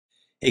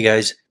Hey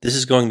guys, this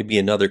is going to be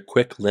another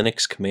quick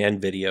Linux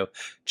command video.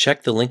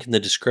 Check the link in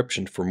the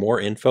description for more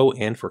info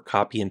and for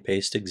copy and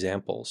paste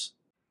examples.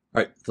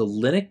 All right, the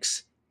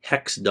Linux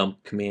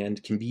hexdump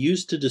command can be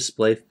used to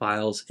display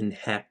files in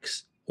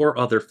hex or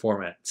other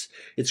formats.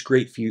 It's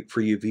great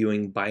for you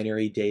viewing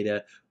binary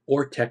data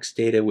or text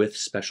data with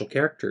special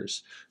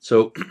characters.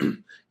 So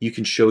you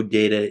can show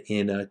data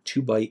in a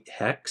 2-byte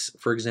hex,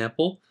 for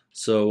example.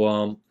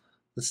 So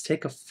let's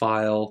take a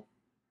file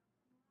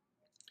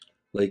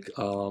like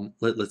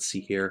let's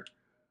see here,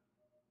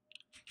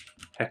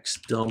 hex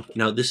dump.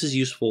 Now this is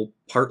useful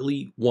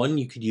partly, one,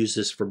 you could use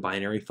this for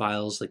binary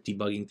files like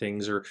debugging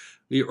things or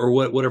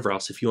whatever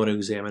else if you want to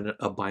examine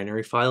a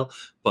binary file,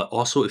 but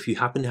also if you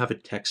happen to have a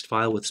text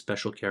file with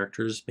special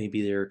characters,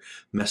 maybe they're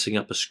messing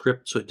up a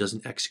script so it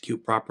doesn't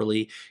execute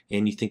properly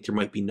and you think there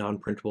might be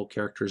non-printable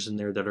characters in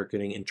there that are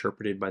getting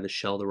interpreted by the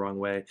shell the wrong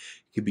way. It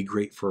could be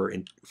great for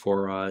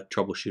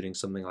troubleshooting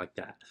something like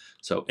that.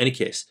 So any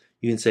case,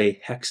 you can say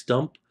hex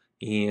dump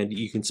and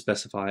you can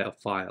specify a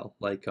file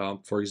like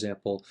for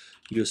example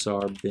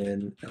usr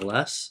bin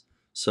ls.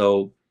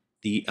 So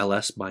the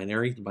ls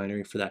binary, the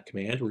binary for that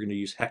command, we're going to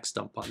use hex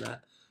dump on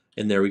that,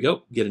 and there we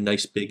go, get a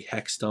nice big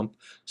hex dump.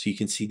 So you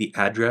can see the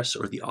address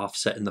or the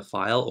offset in the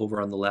file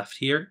over on the left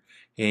here,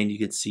 and you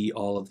can see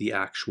all of the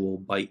actual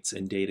bytes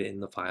and data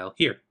in the file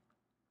here.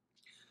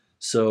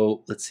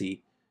 So let's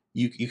see,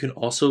 you can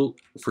also,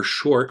 for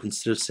short,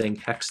 instead of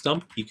saying hex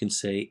dump, you can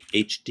say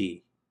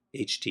hd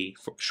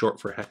for short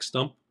for hex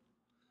dump,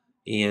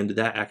 and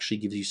that actually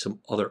gives you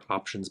some other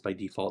options by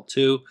default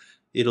too.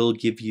 It'll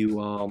give you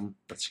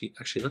let's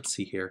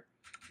see here.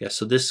 Yeah,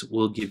 so this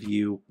will give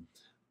you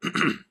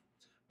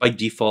by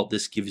default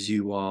this gives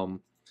you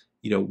one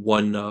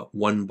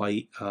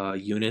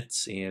byte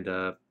units,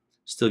 and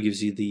still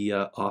gives you the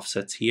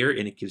offsets here,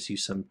 and it gives you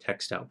some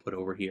text output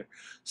over here.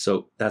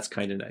 So that's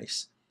kind of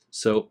nice.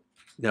 So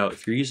now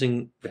if you're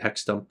using the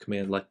hex dump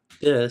command like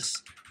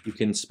this, you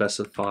can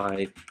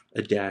specify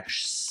a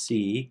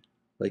 -c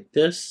like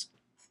this,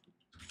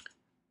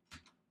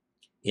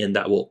 and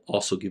that will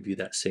also give you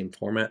that same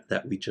format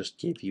that we just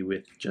gave you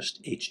with just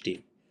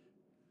HD.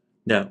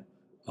 Now,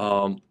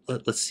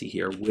 let's see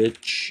here,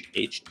 which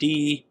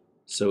HD.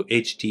 So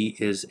HD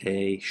is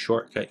a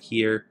shortcut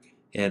here,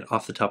 and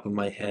off the top of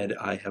my head,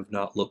 I have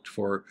not looked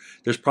for,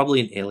 there's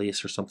probably an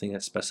alias or something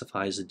that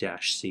specifies a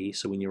 -c,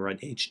 so when you run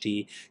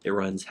HD, it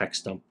runs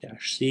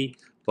hexdump-c,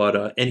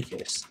 but any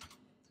case,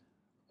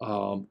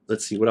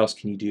 let's see, what else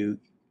can you do?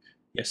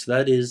 Yes,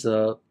 that is,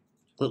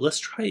 let's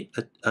try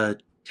a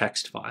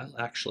text file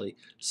actually.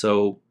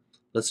 So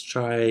let's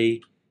try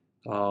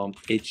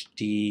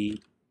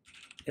hd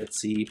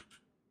etsy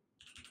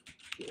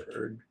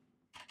word.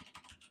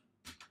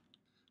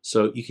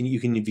 So you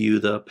can view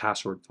the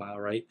password file,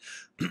 right?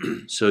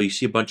 So you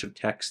see a bunch of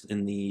text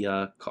in the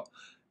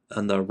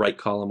on the right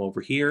column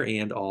over here,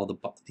 and all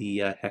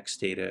the hex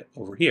data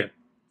over here.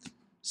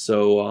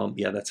 So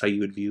yeah, that's how you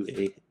would view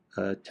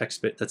a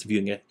text bit. That's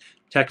viewing a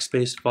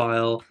text-based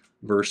file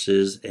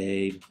versus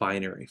a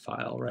binary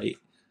file, right?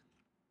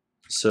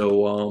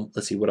 So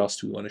let's see, what else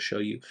do we want to show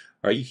you?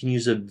 All right, you can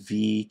use a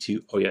V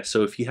to, oh yeah,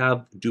 so if you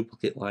have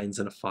duplicate lines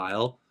in a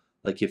file,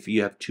 like if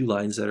you have two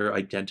lines that are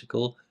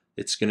identical,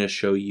 it's going to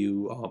show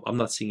you, I'm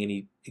not seeing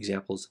any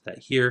examples of that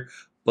here,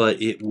 but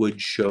it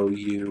would show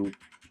you,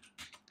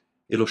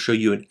 it'll show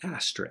you an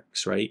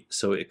asterisk, right?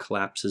 So it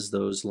collapses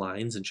those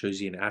lines and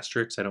shows you an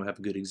asterisk. I don't have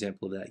a good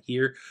example of that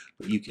here,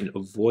 but you can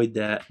avoid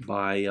that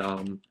by,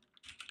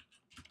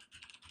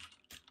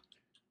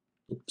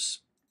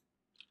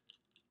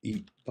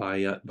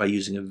 by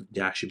using a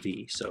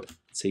 -v. So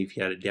say if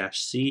you had a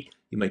 -c,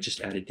 you might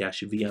just add a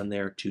 -v on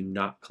there to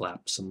not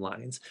collapse some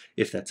lines,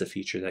 if that's a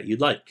feature that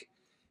you'd like.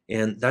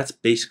 And that's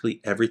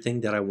basically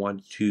everything that I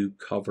wanted to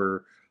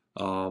cover,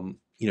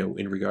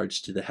 in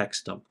regards to the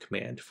hex dump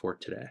command for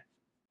today.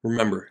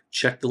 Remember,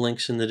 check the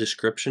links in the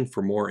description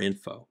for more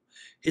info.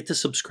 Hit the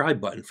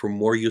subscribe button for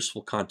more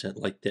useful content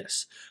like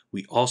this.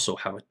 We also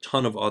have a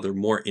ton of other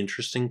more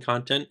interesting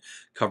content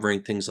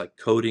covering things like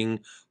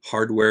coding,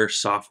 hardware,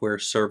 software,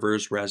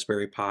 servers,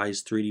 Raspberry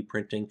Pis, 3D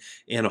printing,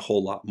 and a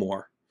whole lot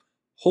more.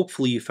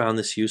 Hopefully you found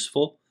this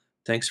useful.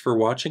 Thanks for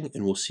watching,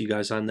 and we'll see you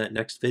guys on that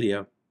next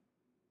video.